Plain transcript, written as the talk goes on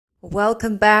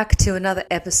Welcome back to another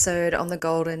episode on the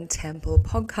Golden Temple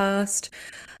podcast.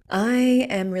 I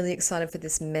am really excited for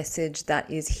this message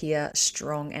that is here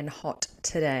strong and hot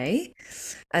today.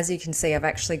 As you can see, I've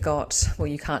actually got, well,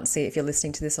 you can't see it if you're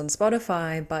listening to this on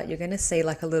Spotify, but you're going to see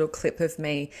like a little clip of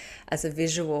me as a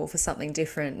visual for something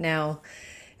different. Now,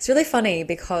 it's really funny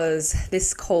because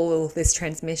this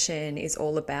transmission is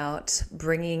all about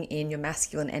bringing in your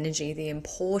masculine energy, the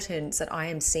importance that I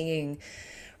am seeing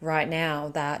right now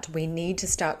that we need to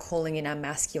start calling in our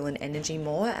masculine energy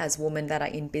more as women that are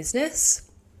in business,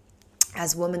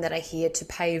 as women that are here to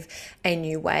pave a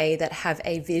new way, that have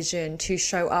a vision to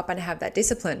show up and have that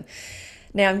discipline.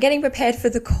 Now, I'm getting prepared for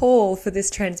the call for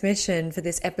this transmission, for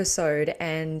this episode,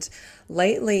 and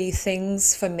lately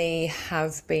things for me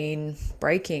have been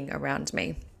breaking around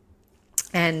me.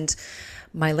 And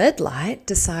my LED light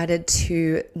decided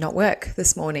to not work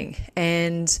this morning.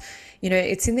 And,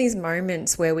 it's in these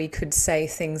moments where we could say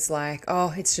things like,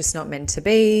 oh, it's just not meant to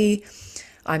be.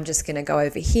 I'm just going to go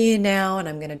over here now and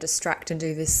I'm going to distract and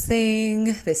do this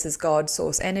thing. This is God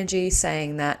source energy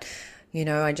saying that,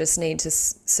 I just need to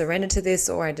surrender to this,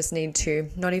 or I just need to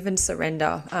not even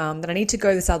surrender, that I need to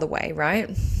go this other way,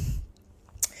 right?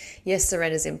 Yes,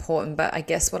 surrender is important, but I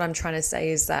guess what I'm trying to say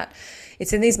is that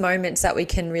it's in these moments that we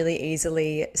can really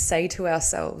easily say to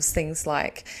ourselves things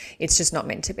like, it's just not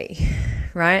meant to be,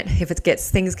 right? If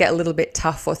things get a little bit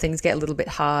tough or things get a little bit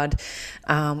hard,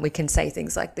 we can say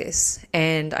things like this.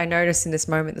 And I noticed in this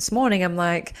moment this morning, I'm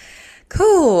like,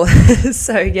 cool.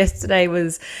 So yesterday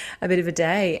was a bit of a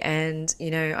day and,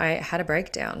 I had a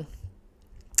breakdown.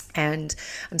 And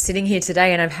I'm sitting here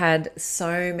today and I've had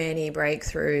so many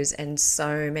breakthroughs and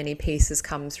so many pieces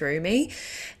come through me,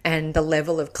 and the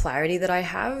level of clarity that I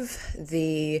have,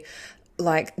 the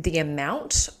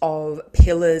amount of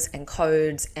pillars and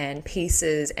codes and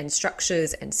pieces and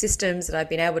structures and systems that I've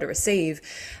been able to receive,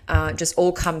 just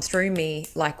all come through me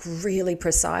like really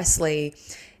precisely,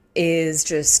 is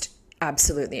just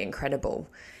absolutely incredible.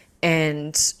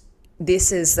 And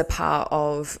this is the part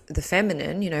of the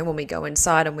feminine, when we go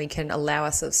inside and we can allow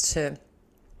ourselves to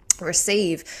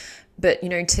receive. But,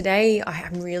 today I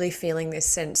am really feeling this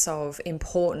sense of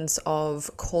importance of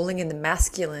calling in the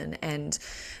masculine and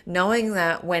knowing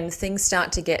that when things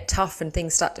start to get tough and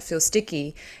things start to feel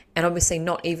sticky, and obviously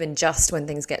not even just when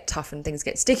things get tough and things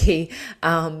get sticky,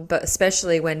 but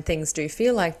especially when things do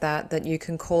feel like that you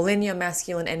can call in your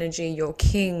masculine energy, your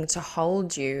king, to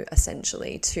hold you,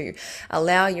 essentially, to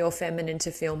allow your feminine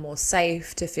to feel more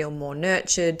safe, to feel more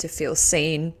nurtured, to feel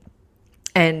seen.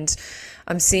 And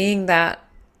I'm seeing that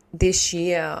this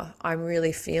year, I'm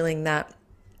really feeling that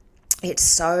it's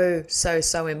so, so,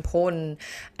 so important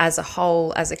as a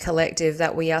whole, as a collective,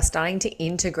 that we are starting to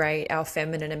integrate our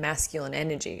feminine and masculine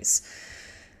energies.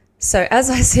 So as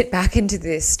I sit back into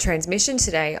this transmission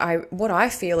today, what I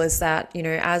feel is that,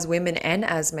 as women and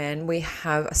as men, we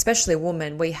have, especially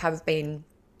women, we have been,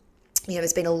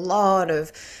 there's been a lot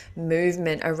of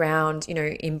movement around,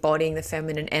 embodying the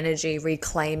feminine energy,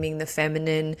 reclaiming the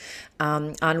feminine,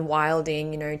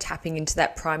 unwilding, tapping into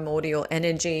that primordial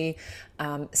energy,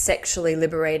 sexually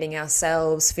liberating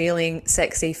ourselves, feeling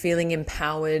sexy, feeling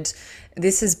empowered.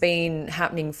 This has been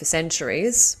happening for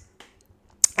centuries.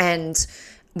 And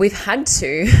we've had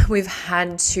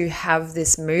to have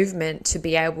this movement to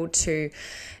be able to,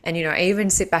 and, I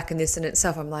even sit back in this in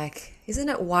itself, I'm like, isn't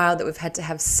it wild that we've had to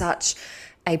have such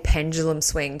a pendulum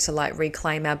swing to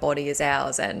reclaim our body as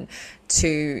ours, and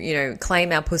to,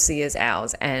 claim our pussy as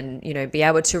ours, and, be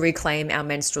able to reclaim our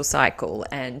menstrual cycle,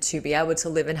 and to be able to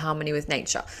live in harmony with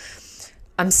nature.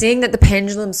 I'm seeing that the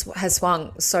pendulum has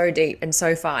swung so deep and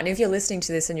so far. And if you're listening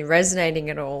to this and you're resonating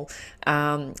at all,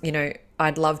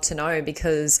 I'd love to know,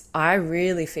 because I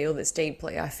really feel this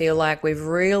deeply. I feel like we've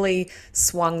really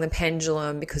swung the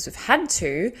pendulum because we've had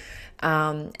to,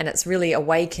 and it's really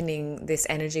awakening this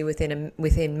energy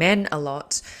within men a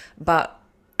lot. But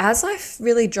as I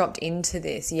really dropped into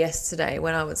this yesterday,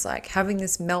 when I was having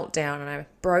this meltdown and I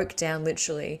broke down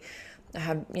literally,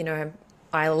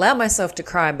 I allowed myself to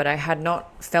cry, but I had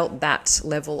not felt that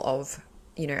level of,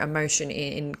 emotion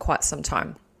in quite some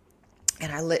time.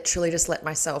 And I literally just let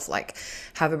myself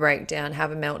have a breakdown,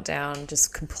 have a meltdown,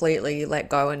 just completely let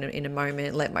go in a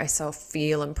moment, let myself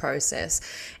feel and process.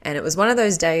 And it was one of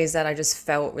those days that I just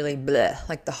felt really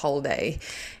bleh, the whole day.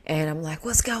 And I'm like,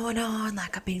 what's going on?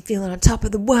 I've been feeling on top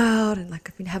of the world, and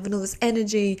I've been having all this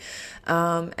energy.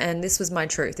 And this was my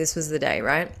truth. This was the day,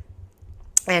 right?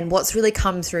 And what's really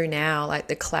come through now,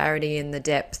 the clarity and the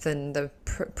depth and the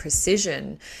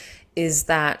precision, is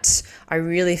that I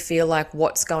really feel like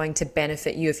what's going to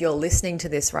benefit you, if you're listening to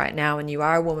this right now and you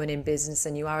are a woman in business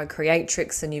and you are a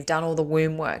creatrix and you've done all the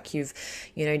womb work, you've,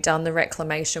 done the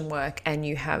reclamation work, and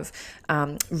you have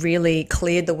really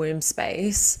cleared the womb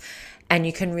space, and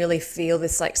you can really feel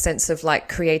this like sense of like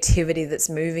creativity that's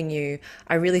moving you.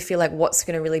 I really feel like what's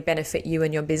going to really benefit you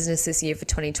and your business this year for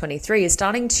 2023 is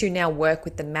starting to now work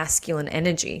with the masculine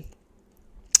energy.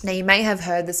 Now, you may have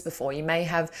heard this before. You may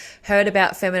have heard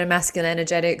about feminine masculine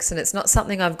energetics, and it's not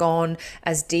something I've gone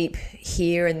as deep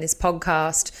here in this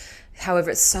podcast.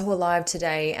 However, it's so alive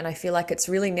today, and I feel like it's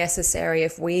really necessary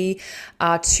if we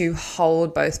are to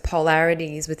hold both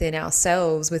polarities within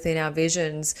ourselves, within our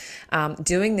visions.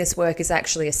 Doing this work is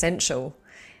actually essential.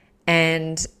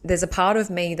 And there's a part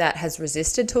of me that has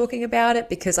resisted talking about it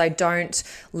because I don't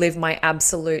live my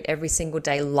absolute every single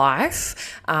day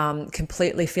life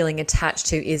completely feeling attached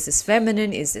to, is this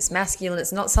feminine, is this masculine?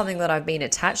 It's not something that I've been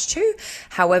attached to.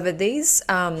 However, these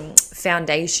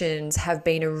foundations have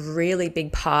been a really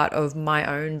big part of my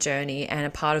own journey and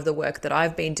a part of the work that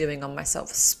I've been doing on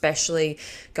myself, especially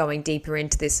going deeper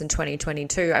into this in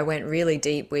 2022. I went really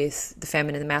deep with the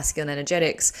feminine and the masculine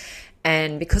energetics.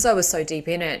 And because I was so deep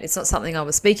in it, it's not something I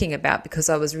was speaking about because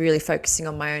I was really focusing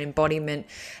on my own embodiment.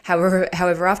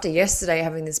 However, after yesterday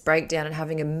having this breakdown and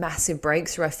having a massive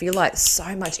breakthrough, I feel like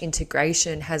so much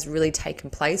integration has really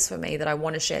taken place for me that I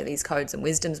want to share these codes and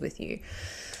wisdoms with you.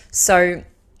 So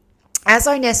as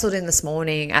I nestled in this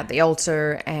morning at the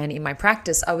altar and in my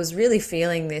practice, I was really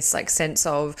feeling this like sense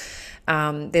of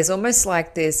there's almost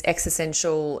like this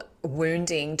existential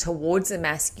wounding towards the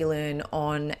masculine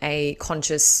on a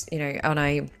conscious, on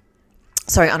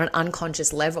an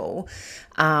unconscious level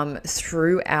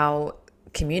through our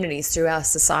communities, through our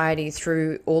society,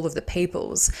 through all of the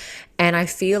peoples. And I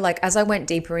feel like as I went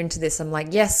deeper into this, I'm like,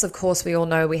 yes, of course, we all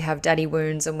know we have daddy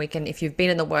wounds, and we can, if you've been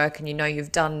in the work and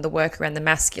you've done the work around the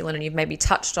masculine and you've maybe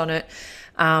touched on it,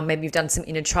 maybe you've done some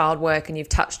inner child work and you've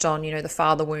touched on, the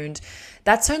father wound.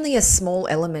 That's only a small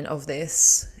element of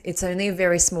this. It's only a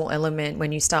very small element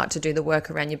when you start to do the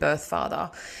work around your birth father.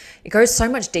 It goes so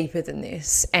much deeper than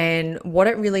this. And what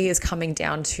it really is coming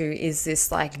down to is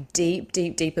this like deep,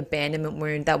 deep, deep abandonment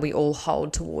wound that we all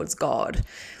hold towards God.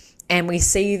 And we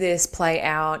see this play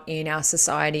out in our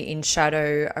society in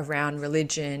shadow around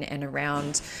religion and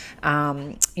around,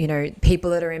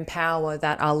 people that are in power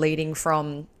that are leading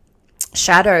from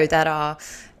shadow, that are,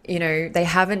 they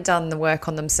haven't done the work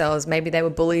on themselves. Maybe they were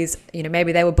bullies,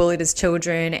 maybe they were bullied as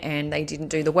children and they didn't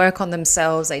do the work on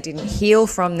themselves. They didn't heal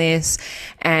from this.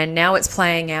 And now it's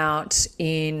playing out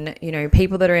in,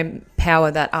 people that are in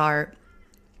power that are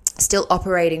still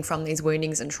operating from these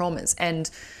woundings and traumas. And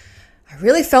I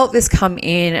really felt this come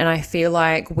in, and I feel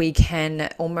like we can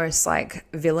almost like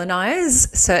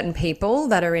villainize certain people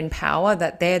that are in power,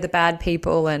 that they're the bad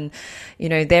people and,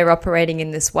 they're operating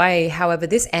in this way. However,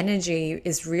 this energy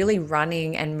is really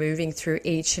running and moving through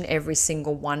each and every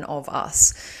single one of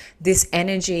us. This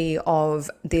energy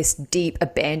of this deep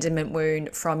abandonment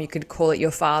wound from, you could call it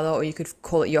your father, or you could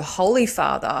call it your holy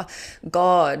father,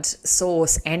 God,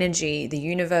 source, energy, the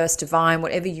universe, divine,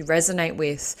 whatever you resonate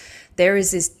with. There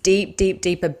is this deep, deep,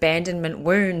 deep abandonment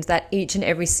wound that each and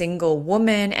every single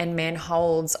woman and man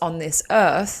holds on this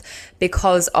earth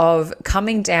because of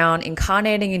coming down,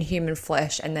 incarnating in human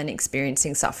flesh, and then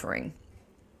experiencing suffering.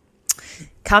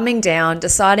 Coming down,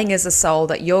 deciding as a soul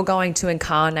that you're going to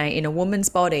incarnate in a woman's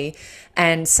body,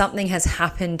 and something has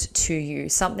happened to you.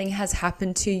 Something has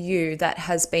happened to you that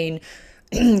has been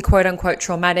quote unquote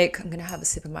traumatic. I'm going to have a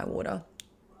sip of my water.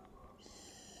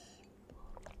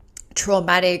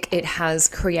 Traumatic. It has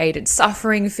created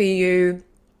suffering for you.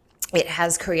 It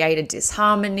has created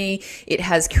disharmony. It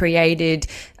has created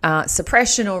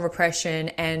suppression or repression.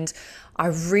 And I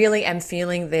really am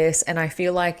feeling this, and I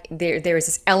feel like there is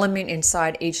this element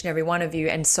inside each and every one of you.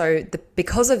 And so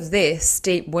because of this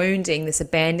deep wounding, this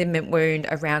abandonment wound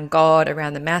around God,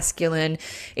 around the masculine,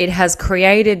 it has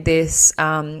created this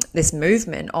this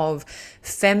movement of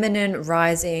feminine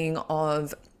rising,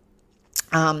 of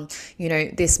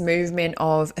this movement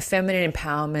of feminine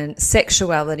empowerment,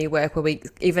 sexuality work,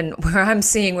 where I'm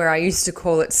seeing where I used to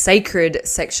call it sacred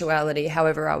sexuality.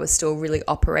 However, I was still really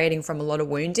operating from a lot of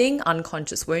wounding,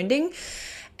 unconscious wounding.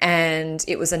 And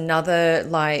it was another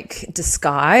like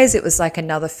disguise. It was like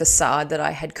another facade that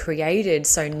I had created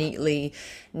so neatly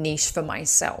niche for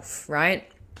myself, right?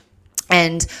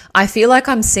 And I feel like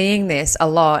I'm seeing this a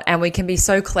lot, and we can be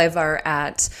so clever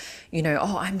at,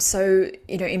 I'm so,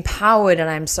 empowered, and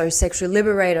I'm so sexually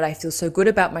liberated. I feel so good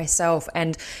about myself.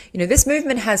 And, this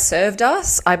movement has served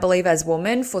us, I believe, as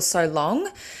women for so long.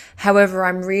 However,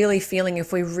 I'm really feeling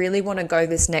if we really want to go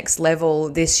this next level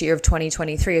this year of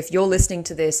 2023, if you're listening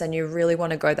to this and you really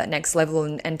want to go that next level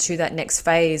and to that next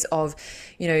phase of,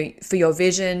 for your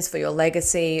visions, for your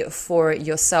legacy, for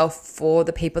yourself, for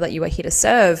the people that you are here to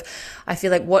serve, I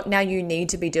feel like what now you need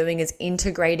to be doing is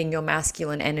integrating your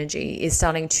masculine energy, is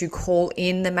starting to call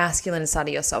in the masculine side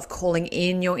of yourself, calling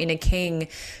in your inner king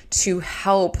to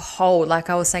help hold, like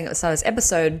I was saying at the start of this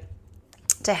episode,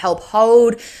 to help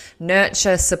hold,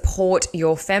 nurture, support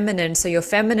your feminine. So your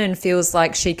feminine feels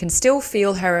like she can still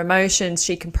feel her emotions.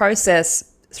 She can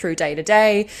process through day to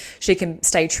day. She can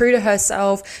stay true to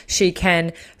herself. She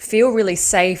can feel really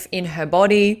safe in her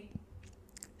body.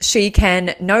 She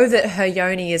can know that her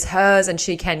yoni is hers, and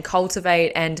she can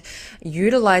cultivate and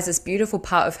utilize this beautiful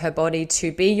part of her body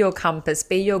to be your compass,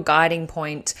 be your guiding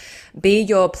point, be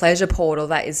your pleasure portal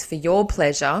that is for your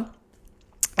pleasure.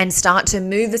 And start to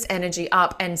move this energy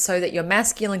up, and so that your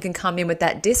masculine can come in with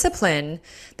that discipline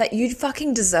that you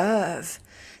fucking deserve,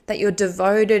 that your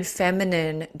devoted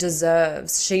feminine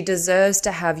deserves. She deserves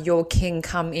to have your king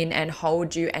come in and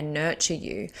hold you and nurture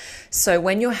you. So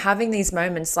when you're having these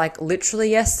moments, like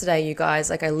literally yesterday, you guys,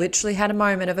 like I literally had a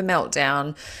moment of a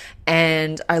meltdown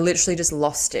and I literally just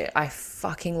lost it. I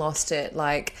fucking lost it.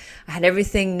 Like I had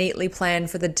everything neatly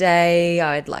planned for the day.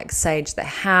 I'd like sage the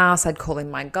house. I'd call in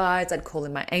my guides. I'd call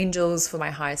in my angels for my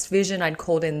highest vision. I'd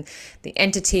called in the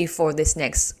entity for this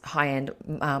next high-end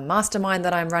mastermind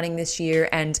that I'm running this year.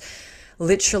 And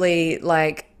literally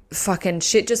like fucking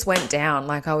shit just went down.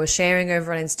 Like I was sharing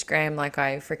over on Instagram, like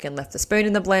I freaking left the spoon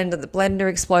in the blender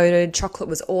exploded. Chocolate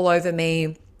was all over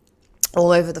me,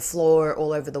 all over the floor,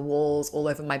 all over the walls, all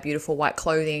over my beautiful white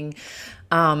clothing.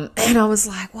 And I was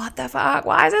like, what the fuck?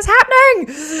 Why is this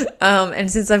happening?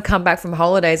 And since I've come back from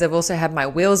holidays, I've also had my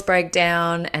wheels break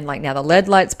down, and like now the LED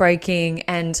light's breaking.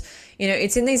 And,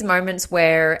 it's in these moments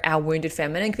where our wounded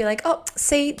feminine can be like, oh,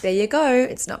 see, there you go.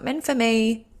 It's not meant for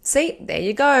me. See, there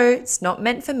you go. It's not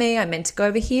meant for me. I meant to go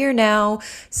over here now.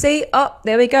 See, oh,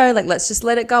 there we go. Like, let's just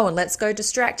let it go and let's go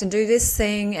distract and do this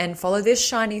thing and follow this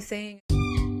shiny thing.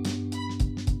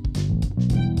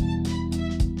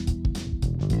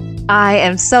 I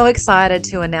am so excited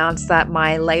to announce that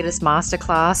my latest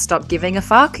masterclass, Stop Giving a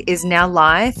Fuck, is now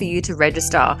live for you to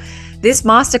register. This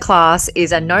masterclass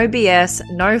is a no BS,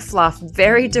 no fluff,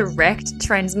 very direct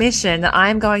transmission that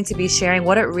I'm going to be sharing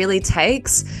what it really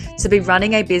takes to be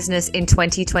running a business in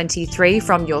 2023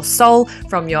 from your soul,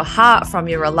 from your heart, from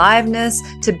your aliveness,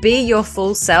 to be your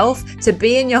full self, to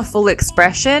be in your full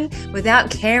expression without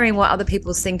caring what other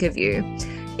people think of you.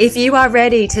 If you are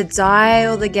ready to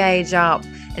dial the gauge up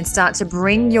and start to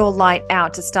bring your light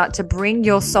out, to start to bring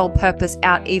your soul purpose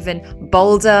out even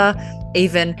bolder,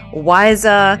 even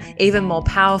wiser, even more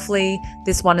powerfully,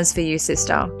 this one is for you,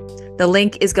 sister. The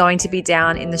link is going to be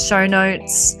down in the show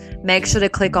notes. Make sure to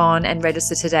click on and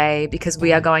register today, because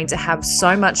we are going to have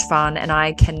so much fun and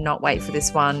I cannot wait for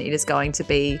this one. It is going to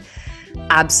be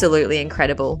absolutely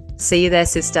incredible. See you there,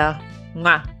 sister.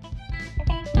 Mwah.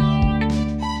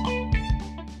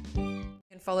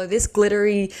 Follow this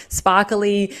glittery,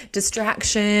 sparkly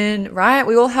distraction, right?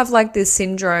 We all have like this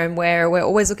syndrome where we're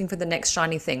always looking for the next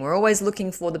shiny thing. We're always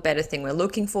looking for the better thing. We're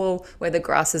looking for where the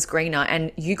grass is greener.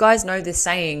 And you guys know this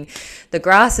saying, the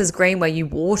grass is green where you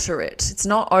water it. It's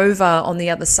not over on the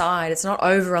other side. It's not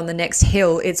over on the next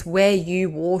hill. It's where you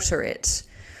water it.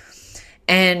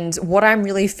 And what I'm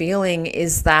really feeling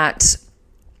is that,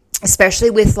 especially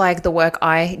with like the work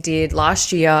I did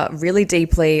last year really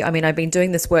deeply. I mean, I've been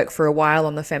doing this work for a while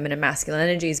on the feminine masculine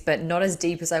energies, but not as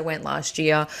deep as I went last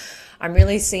year. I'm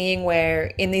really seeing where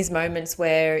in these moments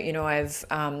where,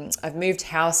 I've moved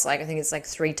house, like I think it's like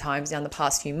 3 times now in the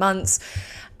past few months,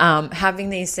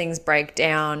 having these things break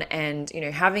down and,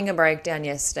 having a breakdown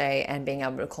yesterday and being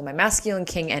able to call my masculine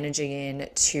king energy in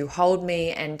to hold me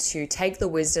and to take the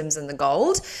wisdoms and the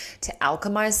gold, to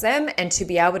alchemize them and to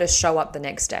be able to show up the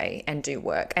next day and do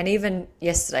work. And even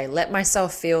yesterday, let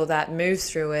myself feel that, move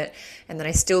through it. And then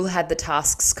I still had the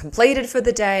tasks completed for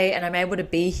the day, and I'm able to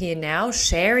be here now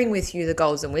sharing with you the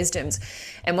golds and wisdoms.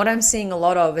 And what I'm seeing a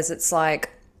lot of is it's like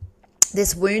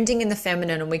this wounding in the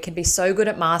feminine, and we can be so good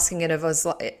at masking it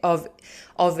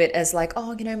of it as like,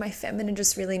 oh, my feminine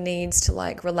just really needs to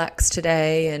like relax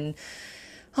today, and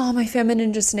oh, my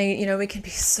feminine just we can be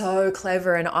so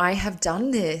clever. And I have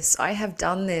done this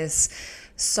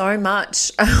so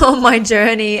much on my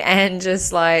journey and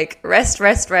just like rest,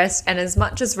 rest, rest. And as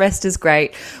much as rest is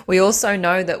great, we also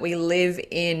know that we live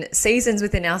in seasons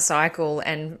within our cycle.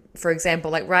 And for example,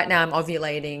 like right now I'm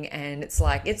ovulating and it's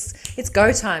like, it's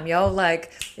go time, yo.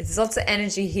 Like there's lots of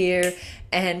energy here.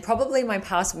 And probably my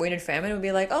past wounded feminine would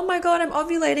be like, oh my God, I'm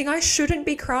ovulating. I shouldn't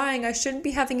be crying. I shouldn't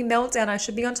be having a meltdown. I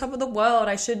should be on top of the world.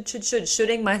 I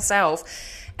shoulding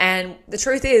myself. And the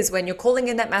truth is, when you're calling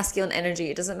in that masculine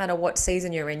energy, it doesn't matter what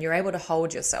season you're in, you're able to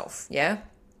hold yourself. Yeah.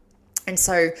 And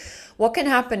so what can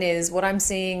happen is what I'm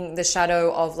seeing the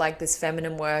shadow of like this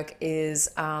feminine work is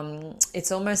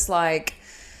it's almost like,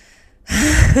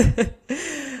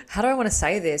 how do I want to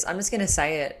say this? I'm just going to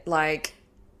say it like,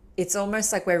 it's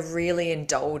almost like we're really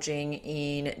indulging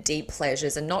in deep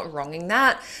pleasures and not wronging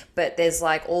that, but there's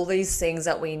like all these things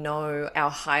that we know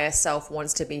our higher self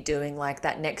wants to be doing, like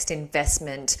that next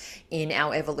investment in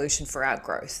our evolution for our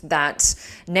growth, that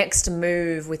next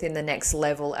move within the next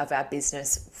level of our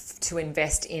business to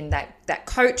invest in that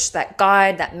coach, that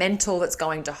guide, that mentor that's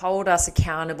going to hold us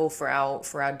accountable for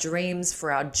our dreams,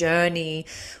 for our journey,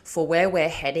 for where we're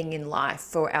heading in life,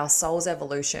 for our soul's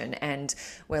evolution. And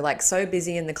we're like so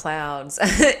busy in the clouds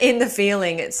in the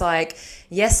feeling. It's like,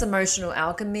 yes, emotional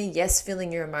alchemy, yes,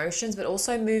 feeling your emotions, but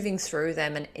also moving through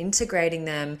them and integrating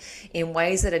them in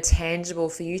ways that are tangible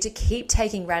for you to keep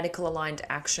taking radical aligned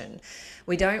action.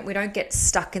 We don't get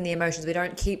stuck in the emotions. We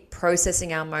don't keep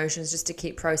processing our emotions just to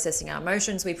keep processing our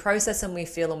emotions. We process and we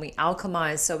feel and we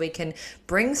alchemize so we can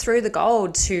bring through the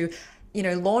gold to,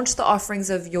 launch the offerings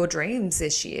of your dreams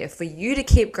this year, for you to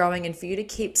keep growing and for you to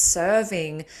keep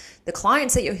serving the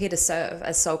clients that you're here to serve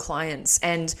as soul clients.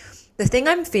 And the thing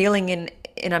I'm feeling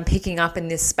and I'm picking up in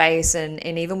this space and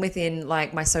even within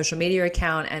like my social media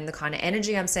account and the kind of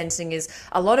energy I'm sensing is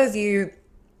a lot of you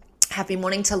have been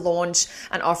wanting to launch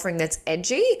an offering that's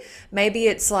edgy. Maybe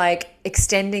it's like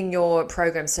extending your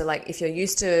program. So like if you're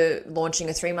used to launching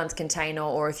a 3-month container,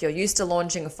 or if you're used to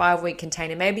launching a 5-week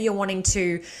container, maybe you're wanting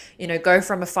to, go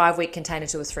from a 5-week container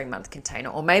to a 3-month container,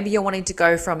 or maybe you're wanting to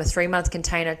go from a 3-month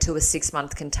container to a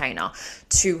 6-month container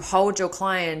to hold your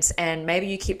clients. And maybe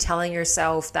you keep telling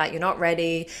yourself that you're not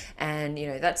ready and,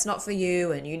 that's not for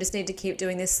you and you just need to keep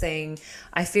doing this thing.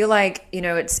 I feel like,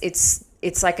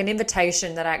 it's like an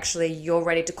invitation that actually you're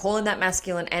ready to call in that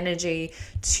masculine energy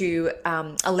to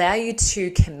allow you to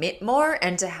commit more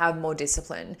and to have more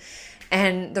discipline.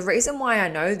 And the reason why I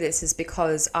know this is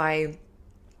because I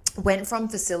went from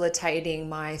facilitating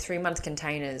my 3-month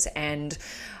containers, and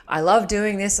I love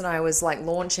doing this, and I was like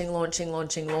launching,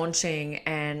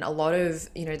 and a lot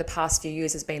of, the past few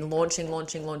years has been launching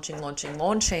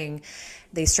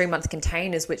these 3-month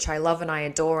containers, which I love and I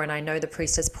adore. And I know the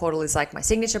Priestess Portal is like my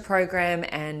signature program.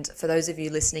 And for those of you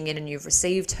listening in and you've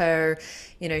received her,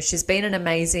 she's been an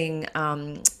amazing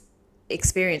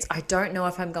experience. I don't know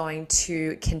if I'm going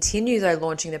to continue though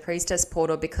launching the Priestess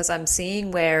Portal, because I'm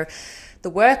seeing where the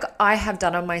work I have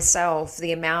done on myself,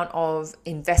 the amount of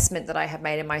investment that I have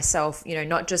made in myself,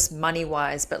 not just money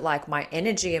wise, but like my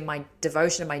energy and my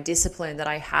devotion and my discipline that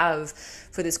I have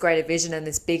for this greater vision and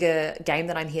this bigger game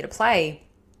that I'm here to play.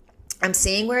 I'm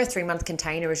seeing where a 3-month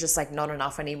container is just like not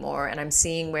enough anymore. And I'm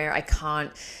seeing where I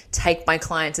can't take my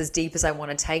clients as deep as I want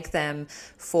to take them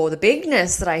for the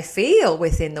bigness that I feel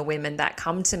within the women that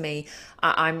come to me.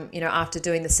 I'm, after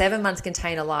doing the 7-month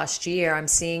container last year, I'm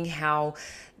seeing how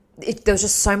there was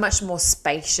just so much more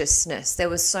spaciousness. There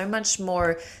was so much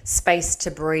more space to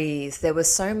breathe. There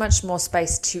was so much more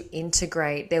space to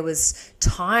integrate. There was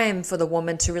time for the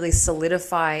woman to really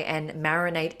solidify and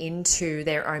marinate into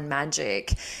their own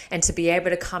magic and to be able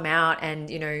to come out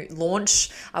and, launch.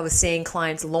 I was seeing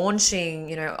clients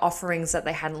launching, offerings that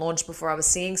they hadn't launched before. I was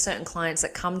seeing certain clients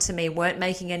that come to me, weren't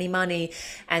making any money,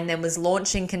 and then was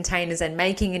launching containers and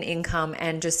making an income,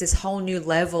 and just this whole new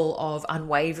level of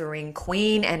unwavering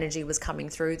queen energy was coming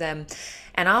through them.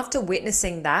 And after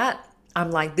witnessing that,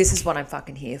 I'm like, this is what I'm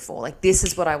fucking here for. Like, this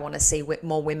is what I want to see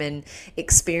more women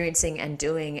experiencing and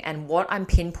doing. And what I'm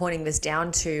pinpointing this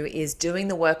down to is doing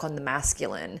the work on the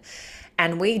masculine.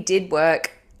 And we did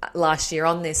work last year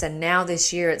on this, and now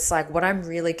this year it's like what I'm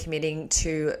really committing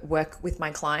to work with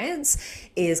my clients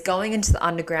is going into the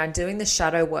underground, doing the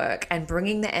shadow work and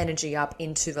bringing the energy up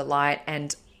into the light.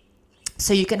 And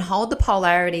so you can hold the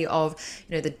polarity of,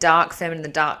 the dark feminine, the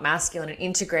dark masculine, and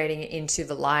integrating it into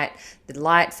the light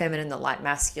feminine, the light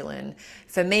masculine.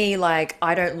 For me, like,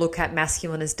 I don't look at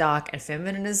masculine as dark and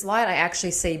feminine as light. I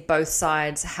actually see both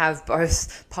sides have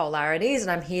both polarities,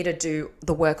 and I'm here to do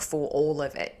the work for all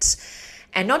of it.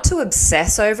 And not to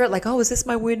obsess over it, like, oh, is this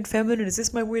my weird feminine? Is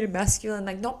this my weird masculine?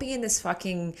 Like, not be in this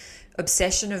fucking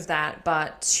obsession of that,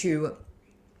 but to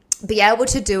be able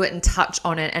to do it and touch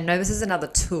on it and know this is another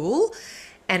tool,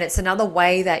 and it's another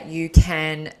way that you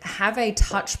can have a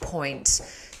touch point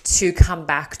to come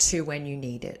back to when you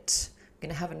need it. I'm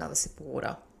going to have another sip of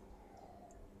water.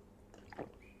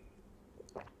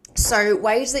 So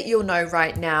ways that you'll know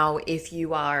right now if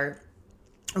you are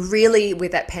really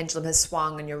with that pendulum has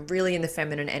swung and you're really in the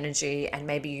feminine energy, and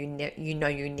maybe you know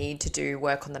you need to do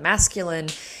work on the masculine,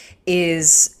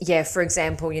 is, for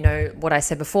example, what I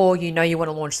said before, you want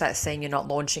to launch that thing, you're not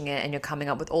launching it, and you're coming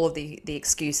up with all of the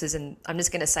excuses. And I'm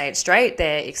just going to say it straight.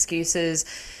 They're excuses,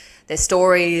 they're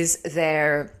stories,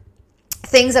 they're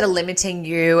things that are limiting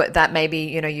you, that maybe,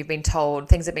 you've been told,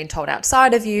 things have been told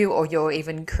outside of you, or you're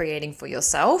even creating for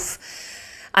yourself.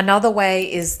 Another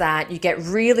way is that you get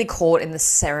really caught in the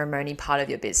ceremony part of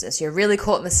your business. You're really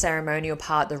caught in the ceremonial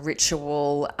part, the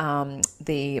ritual,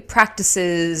 the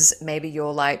practices. Maybe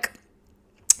you're like,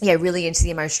 really into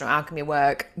the emotional alchemy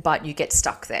work, but you get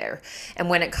stuck there. And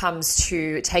when it comes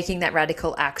to taking that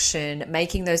radical action,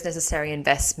 making those necessary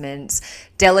investments,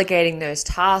 delegating those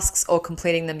tasks, or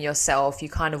completing them yourself, you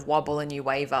kind of wobble and you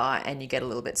waver and you get a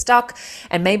little bit stuck.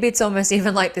 And maybe it's almost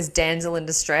even like this damsel in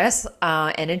distress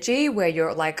energy, where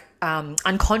you're like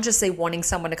unconsciously wanting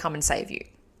someone to come and save you.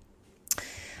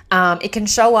 It can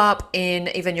show up in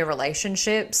even your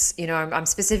relationships. I'm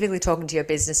specifically talking to your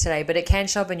business today, but it can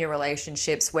show up in your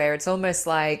relationships where it's almost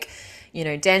like,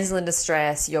 damsel in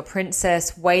distress, your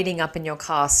princess waiting up in your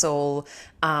castle.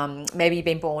 Maybe you've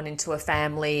been born into a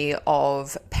family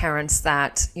of parents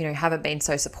that, haven't been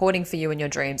so supporting for you in your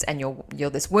dreams, and you're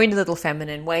this wounded little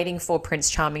feminine waiting for Prince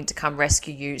Charming to come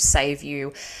rescue you, save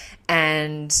you.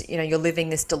 And, you're living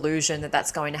this delusion that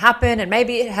that's going to happen. And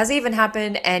maybe it has even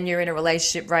happened, and you're in a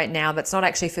relationship right now that's not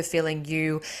actually fulfilling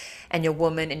you and your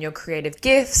woman and your creative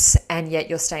gifts. And yet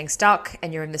you're staying stuck,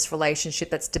 and you're in this relationship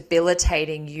that's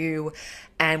debilitating you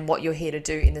and what you're here to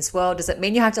do in this world. Does it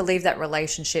mean you have to leave that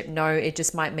relationship? No, it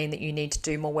just might mean that you need to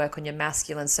do more work on your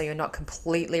masculine, so you're not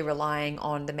completely relying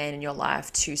on the man in your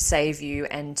life to save you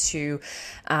and to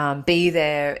be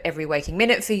there every waking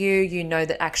minute for you. You know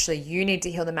that actually you need to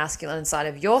heal the masculine inside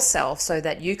of yourself so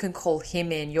that you can call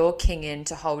him in, your king in,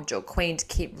 to hold your queen, to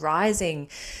keep rising.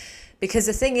 Because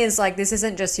the thing is, like, this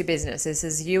isn't just your business. This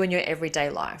is you and your everyday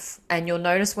life. And you'll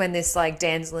notice when this like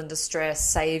damsel in distress,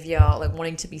 savior, like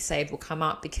wanting to be saved will come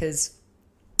up, because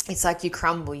it's like you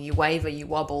crumble, you waver, you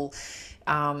wobble.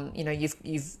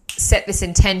 You've set this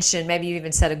intention, maybe you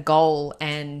even set a goal.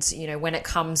 And, when it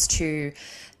comes to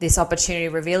this opportunity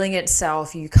revealing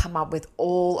itself, you come up with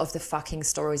all of the fucking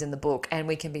stories in the book. And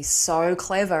we can be so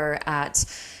clever at,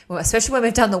 well, especially when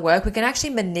we've done the work, we can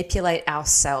actually manipulate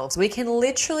ourselves. We can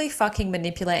literally fucking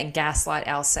manipulate and gaslight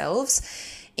ourselves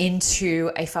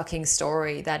into a fucking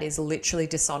story that is literally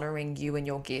dishonoring you and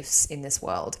your gifts in this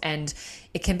world. And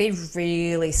it can be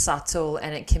really subtle,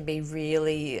 and it can be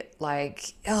really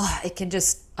like, it can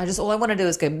just, all I want to do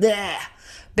is go bleh,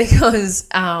 because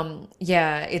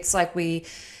it's like we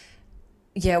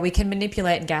can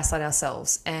manipulate and gaslight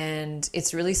ourselves, and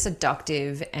it's really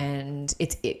seductive and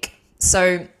it's ick.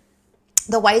 So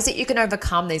the ways that you can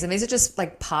overcome these, and these are just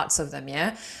like parts of them,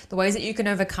 the ways that you can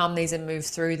overcome these and move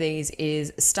through these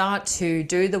is start to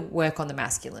do the work on the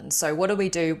masculine. So what do we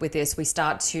do with this? We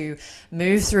start to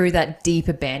move through that deep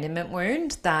abandonment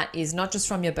wound that is not just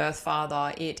from your birth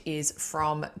father, it is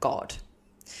from God.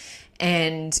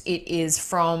 And it is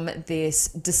from this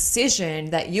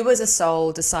decision that you as a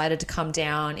soul decided to come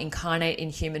down, incarnate in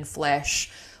human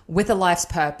flesh, with a life's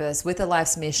purpose, with a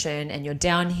life's mission, and you're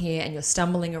down here and you're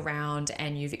stumbling around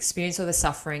and you've experienced all the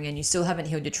suffering and you still haven't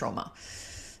healed your trauma.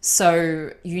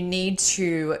 So you need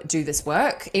to do this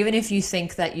work. Even if you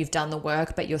think that you've done the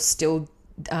work, but you're still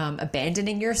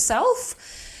abandoning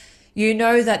yourself, you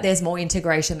know that there's more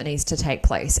integration that needs to take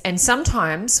place. And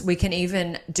sometimes we can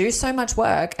even do so much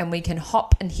work, and we can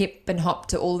hop and hip and hop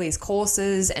to all these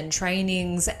courses and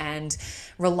trainings, and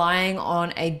relying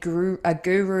on a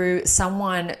guru,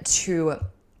 someone to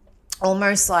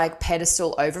almost like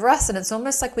pedestal over us. And it's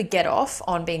almost like we get off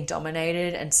on being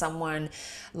dominated and someone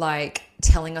like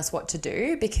telling us what to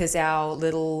do, because our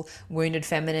little wounded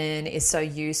feminine is so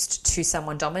used to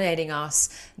someone dominating us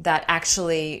that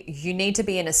actually you need to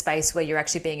be in a space where you're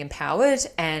actually being empowered,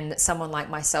 and someone like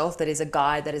myself that is a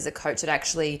guide, that is a coach, that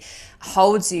actually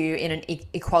holds you in an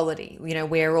equality.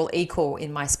 We're all equal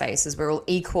in my spaces. We're all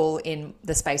equal in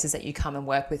the spaces that you come and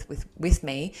work with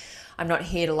me. I'm not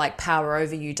here to like power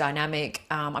over you dynamic.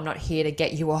 I'm not here to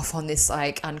get you off on this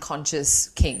like unconscious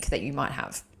kink that you might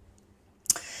have.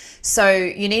 So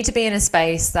you need to be in a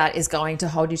space that is going to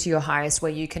hold you to your highest,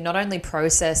 where you can not only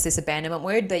process this abandonment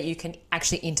wound, but you can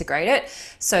actually integrate it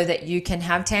so that you can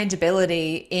have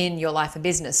tangibility in your life and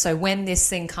business. So when this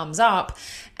thing comes up,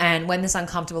 and when this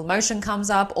uncomfortable emotion comes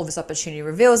up, or this opportunity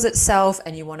reveals itself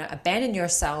and you want to abandon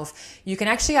yourself, you can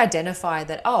actually identify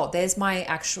that, oh, there's my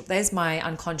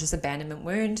unconscious abandonment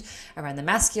wound around the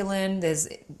masculine. There's,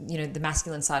 the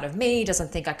masculine side of me doesn't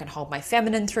think I can hold my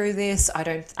feminine through this. I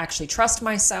don't actually trust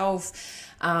myself.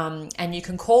 And you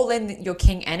can call in your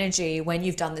king energy when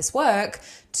you've done this work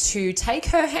to take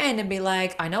her hand and be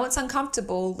like, I know it's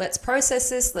uncomfortable. Let's process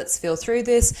this. Let's feel through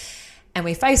this. And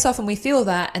we face off and we feel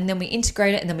that, and then we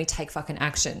integrate it, and then we take fucking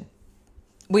action.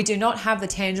 We do not have the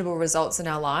tangible results in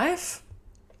our life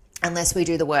unless we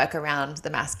do the work around the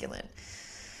masculine.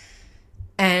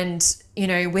 And,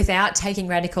 without taking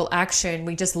radical action,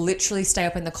 we just literally stay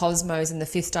up in the cosmos in the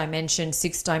 5th dimension,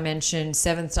 6th dimension,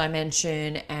 7th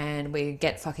dimension, and we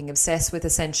get fucking obsessed with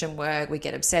ascension work. We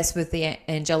get obsessed with the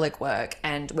angelic work,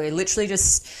 and we're literally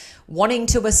just wanting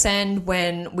to ascend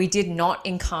when we did not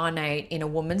incarnate in a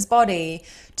woman's body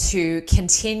to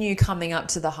continue coming up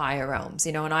to the higher realms,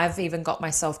 and I've even got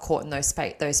myself caught in those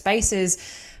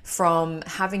spaces from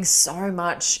having so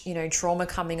much, trauma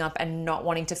coming up and not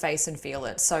wanting to face and feel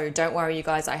it. So don't worry, you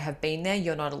guys, I have been there.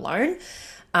 You're not alone.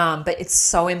 But it's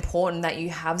so important that you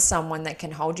have someone that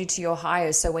can hold you to your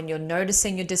higher. So when you're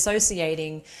noticing you're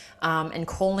dissociating, and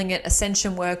calling it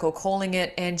ascension work or calling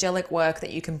it angelic work, that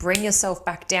you can bring yourself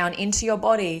back down into your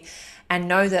body and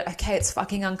know that, okay, it's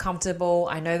fucking uncomfortable.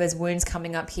 I know there's wounds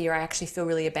coming up here. I actually feel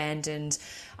really abandoned.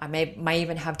 I may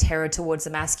even have terror towards the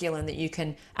masculine, that you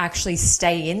can actually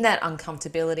stay in that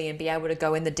uncomfortability and be able to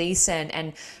go in the descent.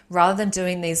 And rather than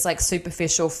doing these like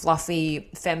superficial, fluffy,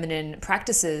 feminine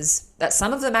practices that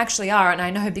some of them actually are, and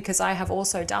I know because I have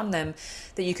also done them,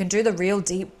 that you can do the real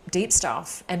deep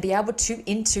stuff and be able to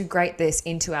integrate this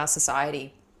into our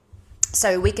society.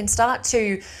 So we can start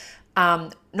to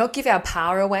not give our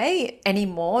power away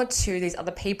anymore to these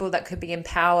other people that could be in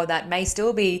power, that may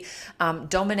still be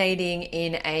dominating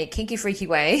in a kinky, freaky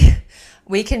way.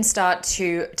 We can start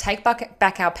to take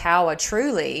back our power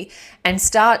truly and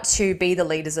start to be the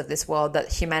leaders of this world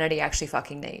that humanity actually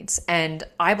fucking needs. And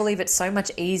I believe it's so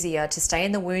much easier to stay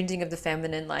in the wounding of the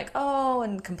feminine, like,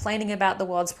 and complaining about the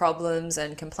world's problems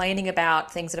and complaining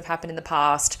about things that have happened in the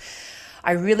past.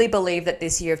 I really believe that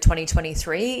this year of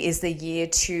 2023 is the year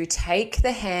to take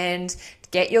the hand,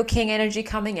 get your king energy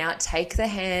coming out, take the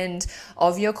hand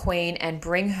of your queen and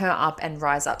bring her up and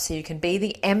rise up so you can be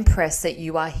the empress that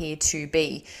you are here to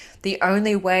be. The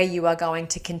only way you are going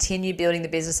to continue building the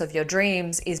business of your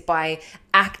dreams is by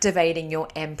activating your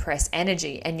empress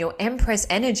energy. And your empress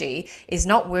energy is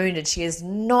not wounded. She is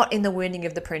not in the wounding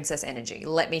of the princess energy.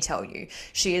 Let me tell you,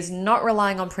 she is not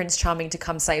relying on Prince Charming to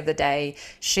come save the day.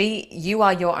 You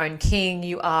are your own king.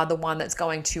 You are the one that's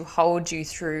going to hold you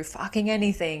through fucking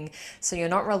anything. So you're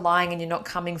not relying and you're not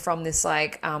coming from this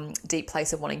like deep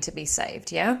place of wanting to be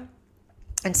saved. Yeah.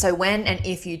 And so when and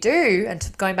if you do,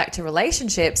 and going back to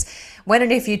relationships, when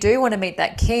and if you do want to meet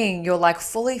that king, you're like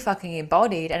fully fucking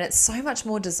embodied, and it's so much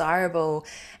more desirable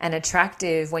and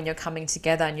attractive when you're coming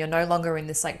together and you're no longer in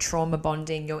this like trauma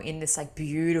bonding. You're in this like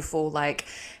beautiful, like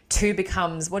two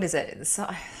becomes, what is it? So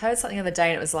I heard something the other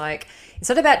day and it was like, it's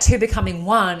not about two becoming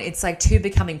one, it's like two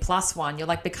becoming plus one. You're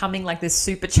like becoming like this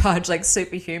supercharged, like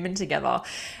superhuman together.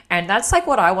 And that's like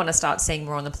what I want to start seeing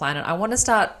more on the planet. I want to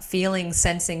start feeling,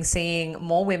 sensing, seeing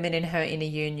more women in her inner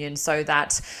union, so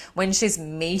that when she's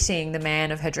meeting the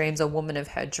man of her dreams or woman of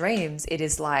her dreams, it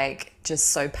is like just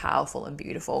so powerful and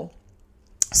beautiful.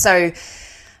 So,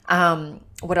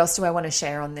 what else do I want to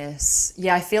share on this?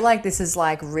 Yeah, I feel like this is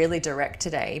like really direct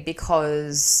today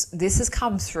because this has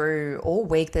come through all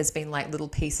week. There's been like little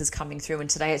pieces coming through, and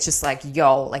today it's just like,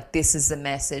 yo, like this is the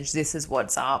message. This is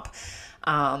what's up.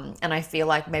 And I feel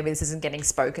like maybe this isn't getting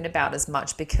spoken about as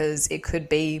much because it could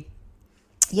be,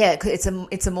 yeah,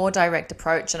 it's a more direct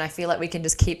approach. And I feel like we can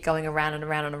just keep going around and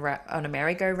around on a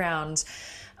merry-go-round.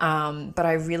 But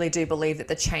I really do believe that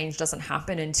the change doesn't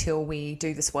happen until we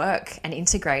do this work and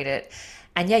integrate it.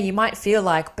 And yeah, you might feel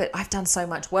like, but I've done so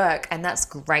much work, and that's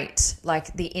great.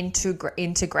 Like the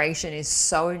integration is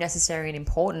so necessary and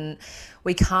important.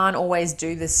 We can't always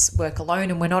do this work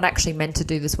alone, and we're not actually meant to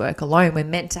do this work alone. We're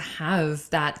meant to have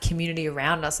that community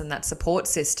around us and that support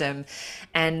system.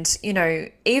 And, you know,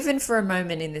 even for a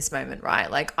moment in this moment, right?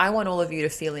 Like I want all of you to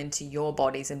feel into your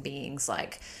bodies and beings.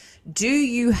 Like, do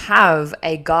you have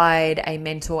a guide, a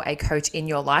mentor, a coach in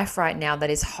your life right now that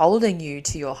is holding you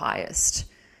to your highest?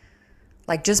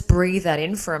 Like just breathe that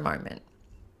in for a moment.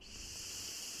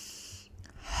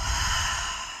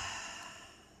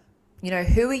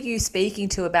 who are you speaking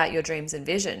to about your dreams and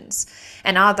visions?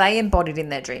 And are they embodied in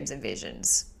their dreams and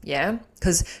visions? Yeah.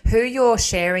 Because who you're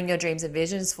sharing your dreams and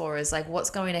visions for is like what's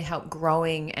going to help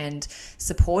growing and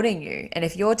supporting you. And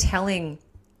if you're telling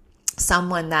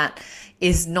someone that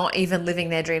is not even living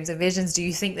their dreams and visions, do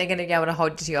you think they're going to be able to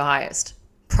hold you to your highest?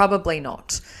 Probably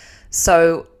not.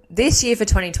 So this year for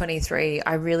 2023,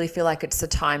 I really feel like it's the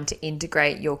time to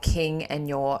integrate your king and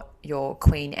your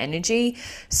queen energy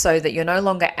so that you're no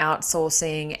longer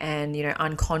outsourcing and,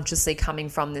 unconsciously coming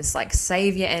from this like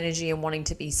savior energy and wanting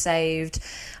to be saved.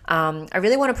 I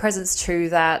really want a presence too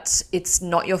that it's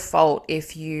not your fault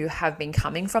if you have been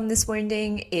coming from this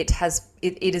wounding. It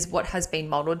is what has been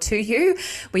modeled to you.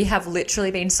 We have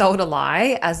literally been sold a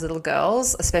lie as little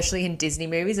girls, especially in Disney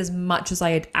movies. As much as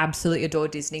I absolutely adore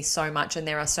Disney so much, and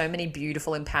there are so many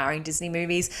beautiful, empowering Disney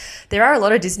movies, there are a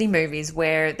lot of Disney movies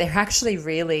where they're actually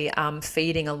really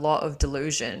feeding a lot of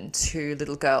delusion to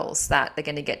little girls that they're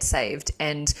going to get saved.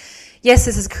 And yes,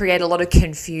 this has created a lot of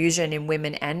confusion in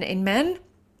women and in men.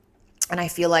 And I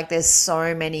feel like there's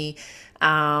so many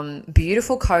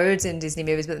beautiful codes in Disney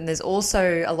movies, but then there's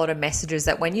also a lot of messages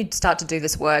that when you start to do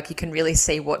this work, you can really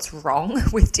see what's wrong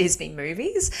with Disney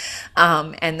movies,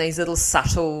 and these little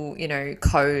subtle,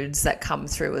 codes that come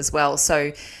through as well.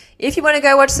 So if you want to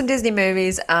go watch some Disney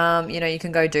movies, you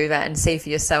can go do that and see for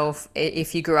yourself.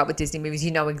 If you grew up with Disney movies,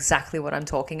 you know exactly what I'm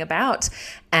talking about.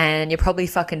 And you're probably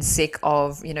fucking sick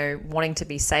of, wanting to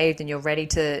be saved, and you're ready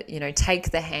to, take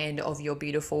the hand of your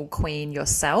beautiful queen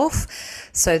yourself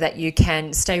so that you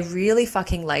can stay really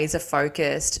fucking laser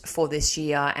focused for this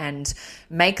year and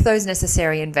make those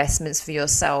necessary investments for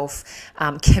yourself.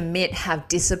 Commit, have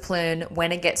discipline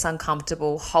when it gets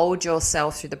uncomfortable, hold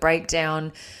yourself through the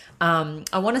breakdown.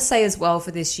 I want to say as well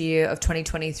for this year of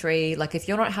 2023, like if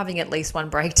you're not having at least one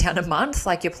breakdown a month,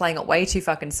 like you're playing it way too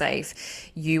fucking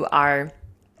safe. You are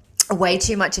way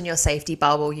too much in your safety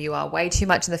bubble. You are way too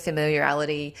much in the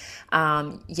familiarity.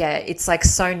 It's like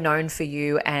so known for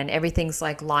you and everything's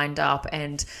like lined up.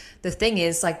 And the thing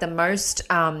is like the most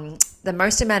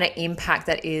amount of impact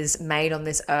that is made on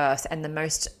this earth and the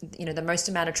most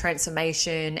amount of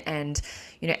transformation and,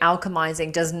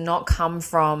 alchemizing does not come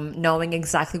from knowing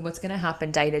exactly what's going to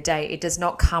happen day to day. It does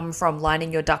not come from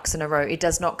lining your ducks in a row. It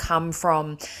does not come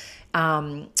from,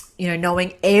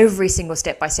 knowing every single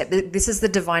step by step. This is the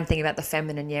divine thing about the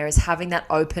feminine year, is having that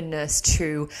openness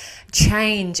to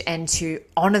change and to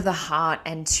honor the heart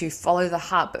and to follow the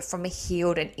heart, but from a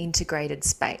healed and integrated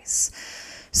space.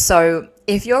 So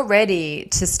if you're ready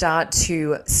to start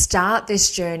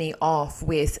this journey off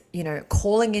with,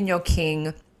 calling in your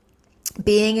king,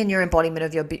 being in your embodiment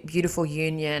of your beautiful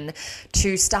union,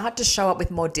 to start to show up with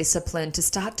more discipline, to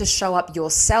start to show up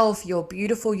yourself, your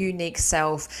beautiful, unique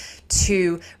self,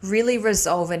 to really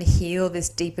resolve and heal this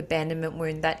deep abandonment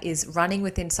wound that is running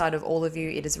within inside of all of you.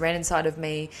 It is ran inside of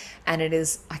me, and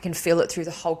I can feel it through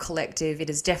the whole collective. It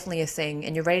is definitely a thing,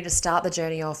 and you're ready to start the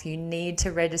journey off. You need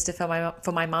to register for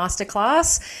my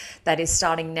masterclass that is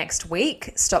starting next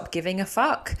week, Stop Giving a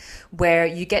Fuck, where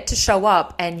you get to show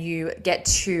up and you get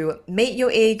to meet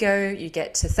your ego, you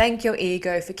get to thank your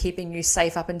ego for keeping you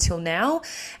safe up until now,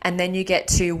 and then you get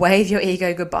to wave your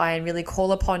ego goodbye and really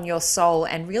call upon your soul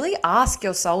and really ask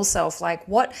your soul self, like,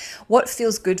 what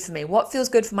feels good for me? What feels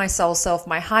good for my soul self,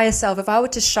 my higher self? If I were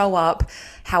to show up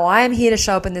how I am here to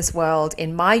show up in this world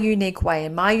in my unique way,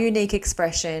 in my unique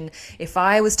expression, if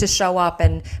I was to show up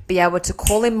and be able to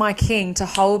call in my king to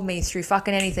hold me through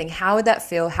fucking anything, how would that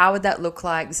feel? How would that look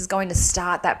like? This is going to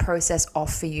start that process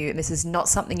off for you. This is not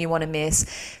something you want to miss.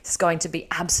 It's going to be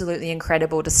absolutely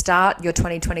incredible to start your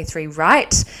 2023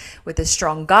 right with a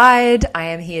strong guide. I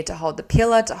am here to hold the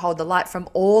pillar, to hold the light from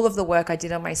all of the work I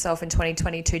did on myself in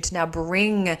 2022 to now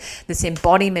bring this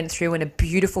embodiment through in a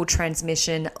beautiful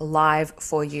transmission live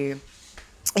for you.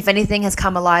 If anything has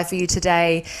come alive for you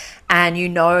today and you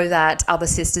know that other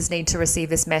sisters need to receive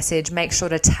this message, make sure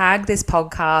to tag this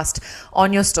podcast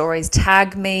on your stories.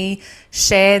 Tag me,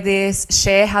 share this,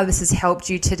 share how this has helped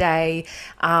you today.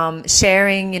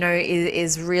 Sharing,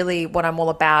 is really what I'm all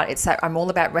about. It's that I'm all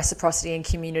about reciprocity and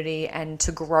community and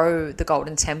to grow the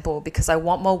Golden Temple, because I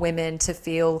want more women to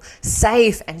feel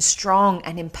safe and strong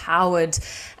and empowered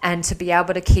and to be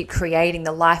able to keep creating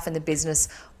the life and the business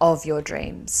of your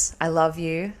dreams. I love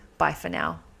you. Bye for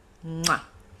now. Mwah.